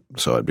access to that,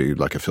 so I'd be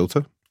like a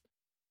filter.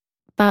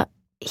 But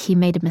he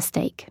made a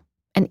mistake.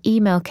 An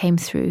email came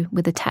through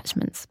with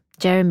attachments.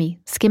 Jeremy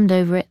skimmed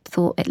over it,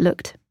 thought it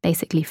looked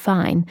basically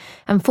fine,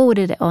 and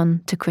forwarded it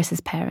on to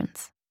Chris's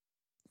parents.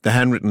 The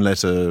handwritten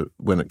letter,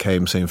 when it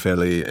came, seemed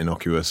fairly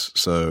innocuous,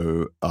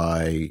 so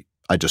I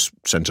just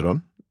sent it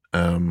on.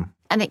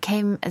 And it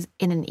came as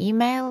in an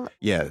email?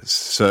 Yes.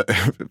 So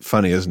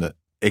funny, isn't it?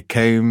 It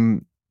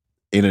came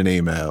in an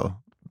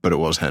email, but it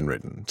was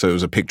handwritten. So it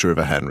was a picture of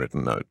a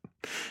handwritten note.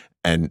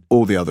 And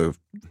all the other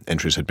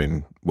entries had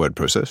been word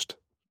processed.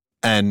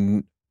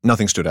 And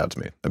nothing stood out to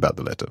me about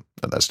the letter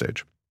at that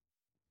stage.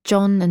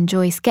 John and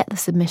Joyce get the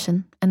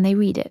submission and they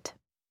read it.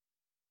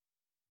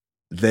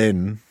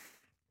 Then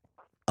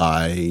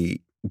I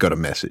got a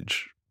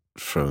message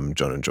from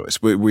John and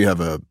Joyce. We have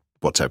a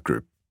WhatsApp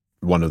group.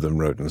 One of them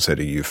wrote and said,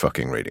 "Are you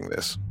fucking reading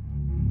this?"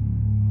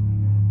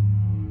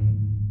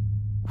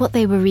 What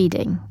they were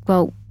reading,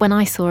 well, when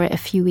I saw it a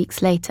few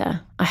weeks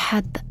later, I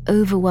had the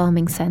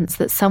overwhelming sense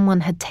that someone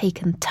had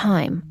taken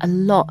time, a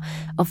lot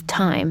of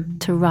time,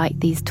 to write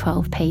these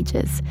 12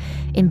 pages.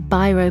 In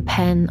biro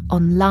pen,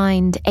 on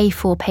lined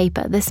A4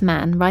 paper, this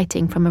man,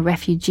 writing from a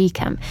refugee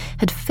camp,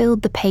 had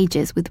filled the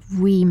pages with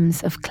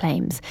reams of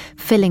claims,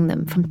 filling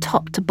them from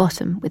top to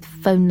bottom with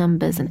phone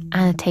numbers and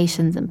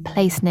annotations and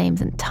place names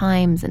and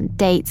times and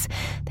dates.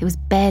 There was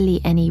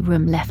barely any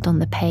room left on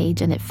the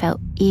page, and it felt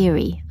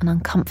eerie and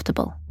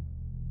uncomfortable.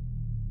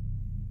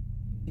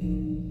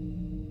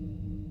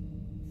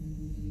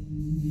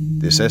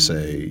 This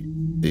essay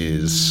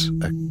is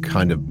a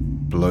kind of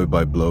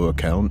blow-by-blow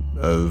account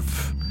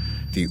of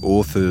the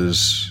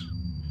author's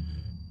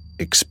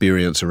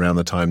experience around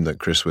the time that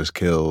Chris was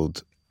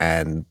killed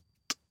and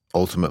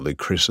ultimately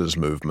Chris's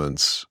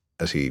movements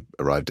as he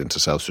arrived into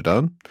South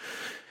Sudan,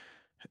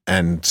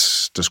 and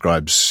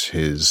describes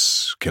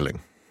his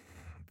killing.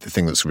 The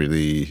thing that's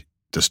really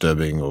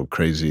disturbing or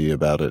crazy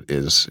about it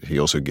is he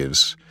also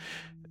gives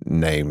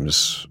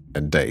names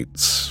and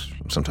dates,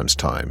 sometimes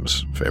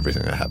times, for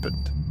everything that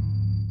happened.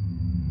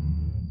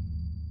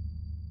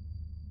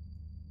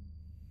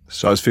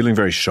 So I was feeling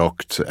very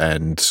shocked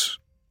and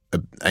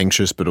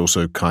anxious, but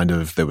also kind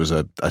of, there was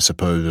I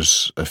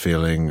suppose, a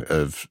feeling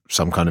of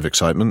some kind of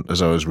excitement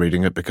as I was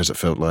reading it, because it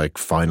felt like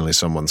finally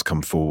someone's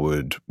come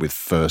forward with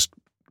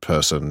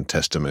first-person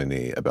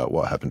testimony about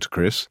what happened to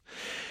Chris,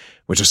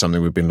 which is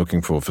something we've been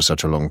looking for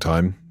such a long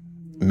time.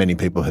 Many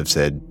people have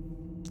said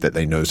that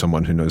they know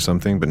someone who knows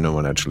something, but no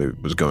one actually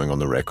was going on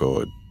the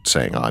record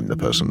saying, "I'm the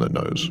person that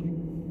knows."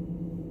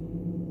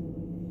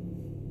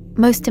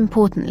 Most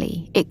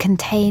importantly, it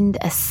contained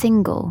a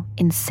single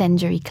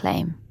incendiary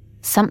claim,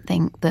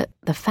 something that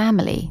the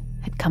family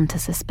had come to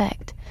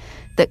suspect,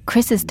 that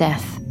Chris's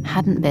death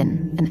hadn't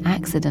been an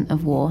accident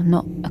of war,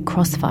 not a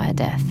crossfire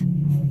death,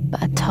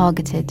 but a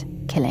targeted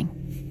killing.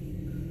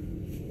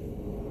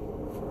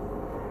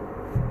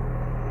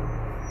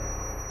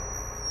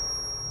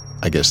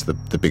 I guess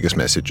the biggest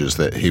message is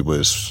that he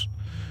was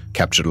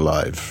captured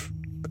alive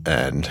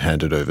and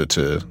handed over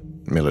to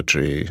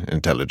military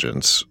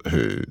intelligence,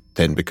 who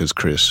then, because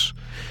Chris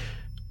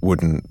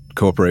wouldn't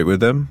cooperate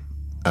with them,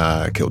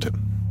 killed him.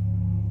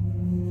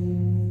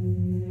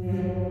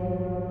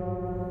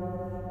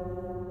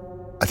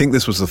 I think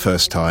this was the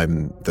first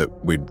time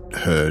that we'd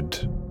heard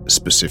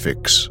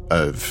specifics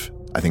of,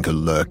 I think, a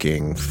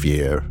lurking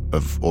fear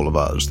of all of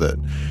us that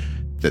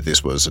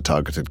this was a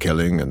targeted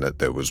killing and that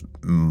there was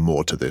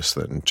more to this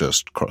than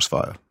just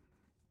crossfire.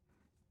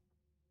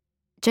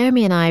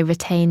 Jeremy and I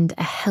retained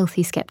a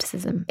healthy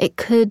skepticism. It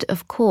could,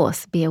 of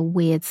course, be a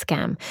weird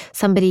scam,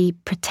 somebody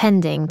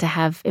pretending to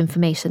have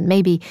information,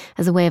 maybe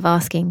as a way of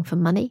asking for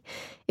money.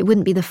 It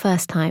wouldn't be the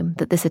first time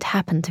that this had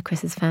happened to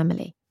Chris's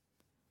family.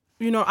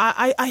 You know,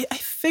 I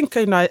think,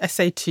 I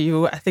say to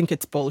you, I think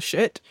it's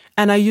bullshit.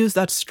 And I use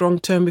that strong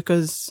term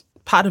because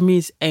part of me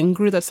is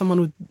angry that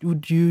someone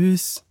would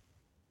use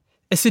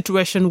a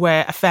situation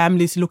where a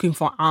family is looking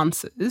for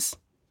answers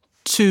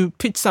to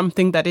pitch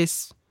something that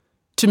is,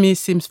 to me,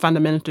 seems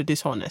fundamentally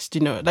dishonest.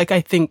 Like,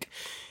 I think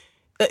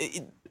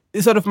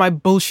sort of my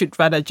bullshit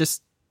rather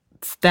just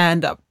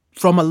stand up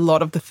from a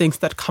lot of the things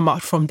that come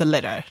out from the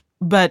letter.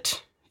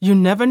 But you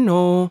never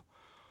know.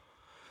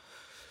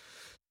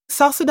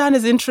 South Sudan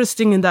is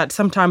interesting in that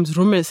sometimes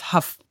rumors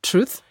have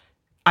truth.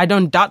 I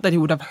don't doubt that he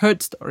would have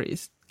heard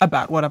stories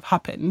about what have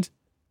happened.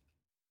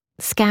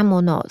 Scam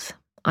or not,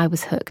 I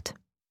was hooked.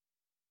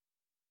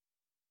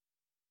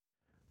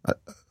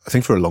 I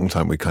think for a long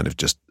time we kind of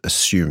just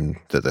assume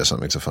that there's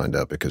something to find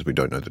out because we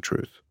don't know the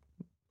truth.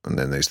 And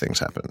then these things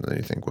happen and then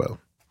you think, well,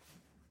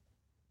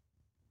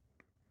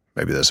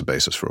 maybe there's a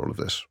basis for all of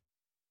this.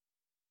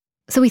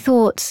 So we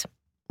thought,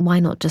 why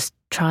not just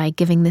try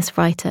giving this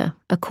writer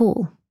a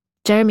call?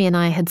 Jeremy and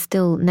I had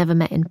still never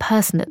met in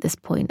person at this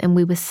point, and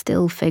we were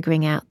still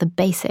figuring out the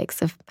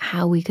basics of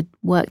how we could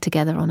work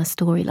together on a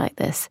story like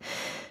this.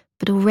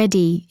 But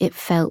already it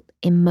felt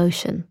in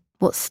motion.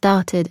 What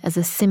started as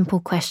a simple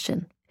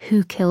question,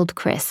 who killed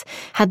Chris,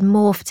 had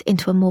morphed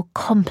into a more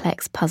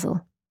complex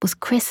puzzle. Was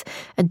Chris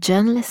a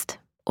journalist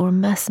or a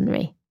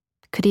mercenary?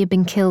 Could he have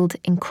been killed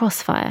in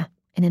crossfire,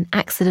 in an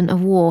accident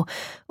of war,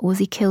 or was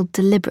he killed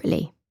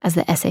deliberately, as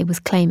the essay was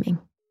claiming?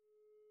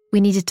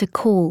 We needed to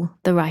call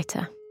the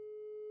writer.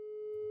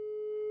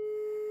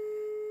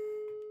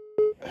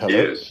 Hello?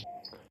 Yes.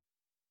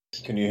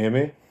 Can you hear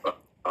me?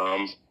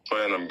 I'm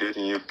fine. I'm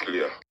getting you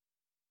clear.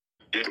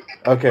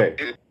 Okay.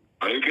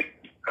 Are you okay?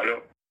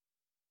 Hello?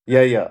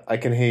 Yeah, I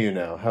can hear you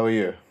now. How are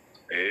you?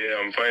 Yeah,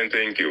 I'm fine,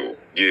 thank you,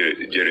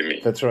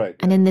 Jeremy. That's right.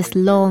 And in this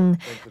long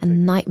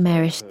and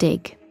nightmarish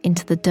dig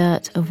into the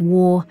dirt of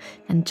war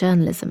and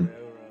journalism,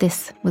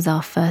 this was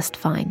our first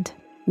find.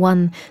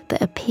 One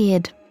that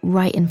appeared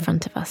right in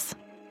front of us.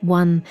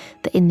 One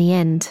that in the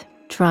end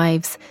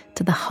drives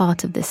to the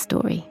heart of this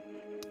story.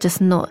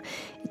 Just not,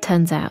 it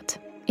turns out,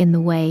 in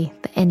the way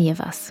that any of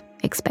us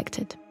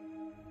expected.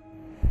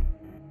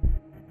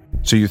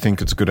 So you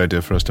think it's a good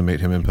idea for us to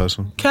meet him in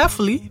person?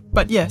 Carefully,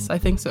 but yes, I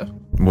think so.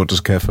 What does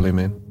carefully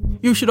mean?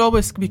 You should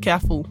always be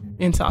careful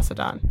in South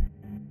Sudan.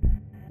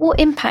 What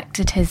impact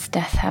did his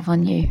death have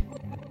on you?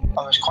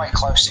 I was quite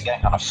close to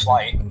getting on a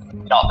flight.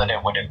 Not that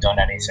it would have done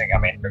anything. I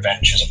mean,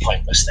 revenge is a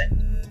pointless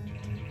thing.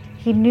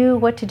 He knew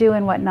what to do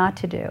and what not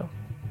to do.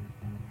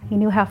 He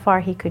knew how far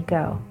he could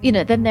go. You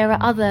know, then there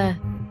are other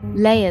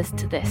layers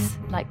to this,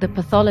 like the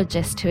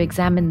pathologist who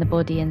examined the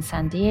body in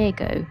San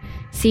Diego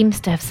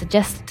seems to have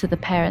suggested to the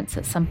parents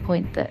at some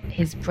point that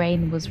his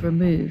brain was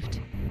removed.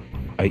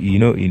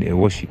 In a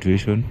war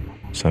situation,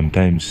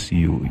 sometimes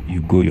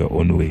you go your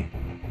own way.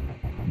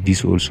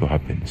 This also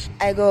happens.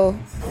 I go,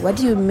 what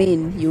do you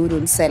mean you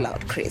wouldn't sell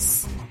out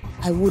Chris?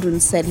 I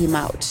wouldn't sell him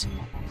out.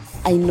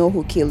 I know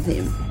who killed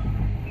him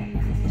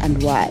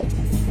and why.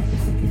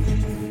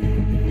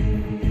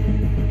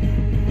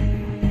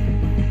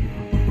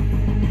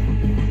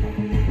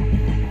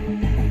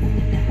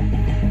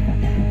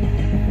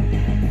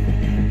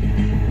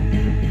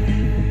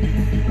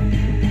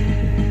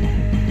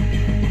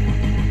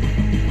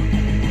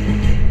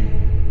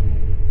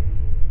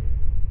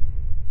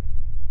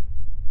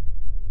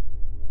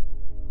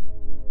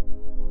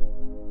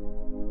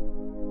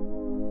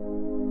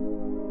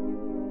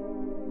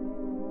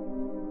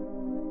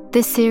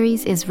 This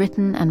series is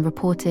written and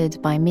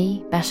reported by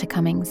me, Basha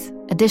Cummings.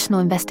 Additional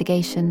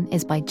investigation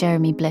is by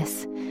Jeremy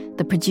Bliss.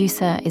 The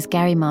producer is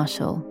Gary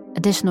Marshall.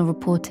 Additional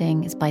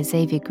reporting is by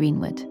Xavier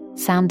Greenwood.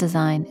 Sound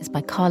design is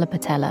by Carla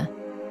Patella.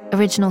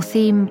 Original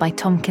theme by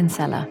Tom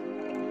Kinsella.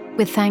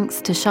 With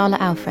thanks to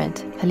Charlotte Alfred,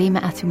 Halima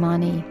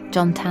Athumani,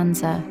 John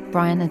Tanzer,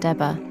 Brian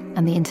Adeba,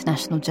 and the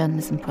International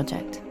Journalism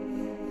Project.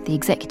 The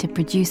executive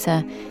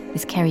producer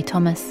is Kerry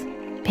Thomas.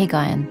 Pig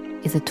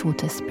Iron is a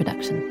Tortoise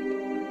production.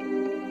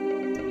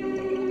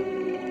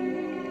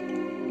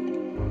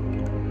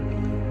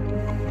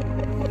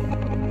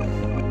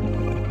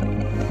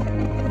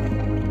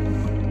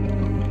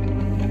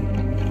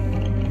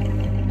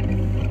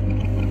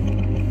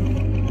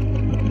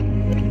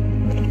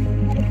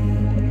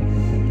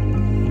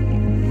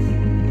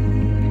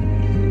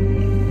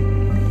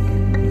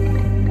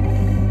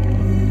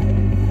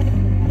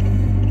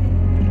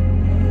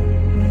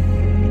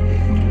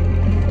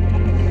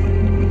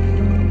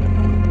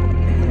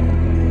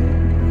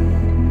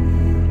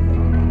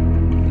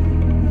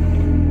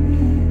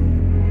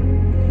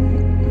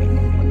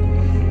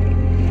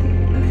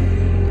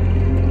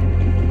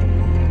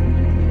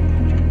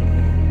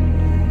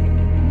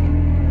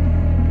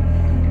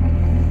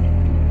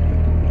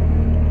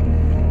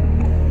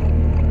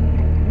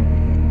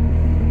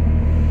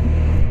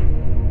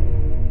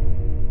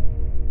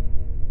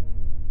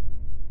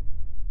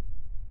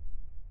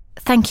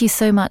 Thank you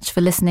so much for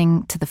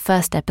listening to the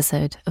first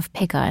episode of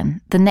Pig Iron.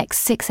 The next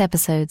 6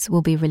 episodes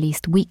will be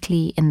released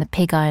weekly in the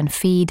Pig Iron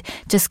feed.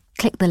 Just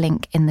click the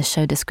link in the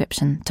show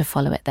description to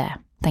follow it there.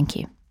 Thank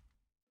you.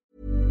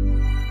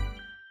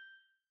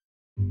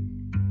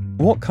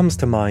 What comes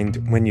to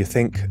mind when you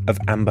think of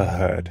Amber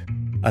Heard?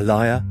 A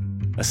liar?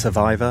 A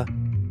survivor?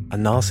 A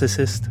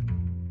narcissist?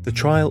 The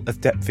trial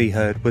of Depp v.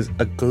 Heard was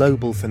a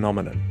global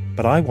phenomenon,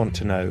 but I want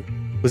to know,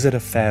 was it a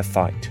fair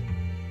fight?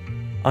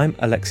 I'm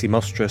Alexi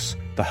Mostras,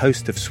 the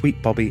host of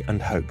Sweet Bobby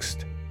and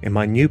Hoaxed. In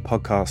my new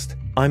podcast,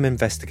 I'm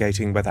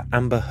investigating whether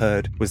Amber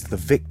Heard was the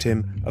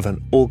victim of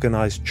an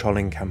organised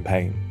trolling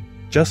campaign.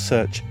 Just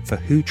search for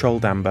Who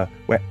Trolled Amber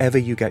wherever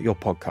you get your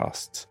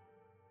podcasts.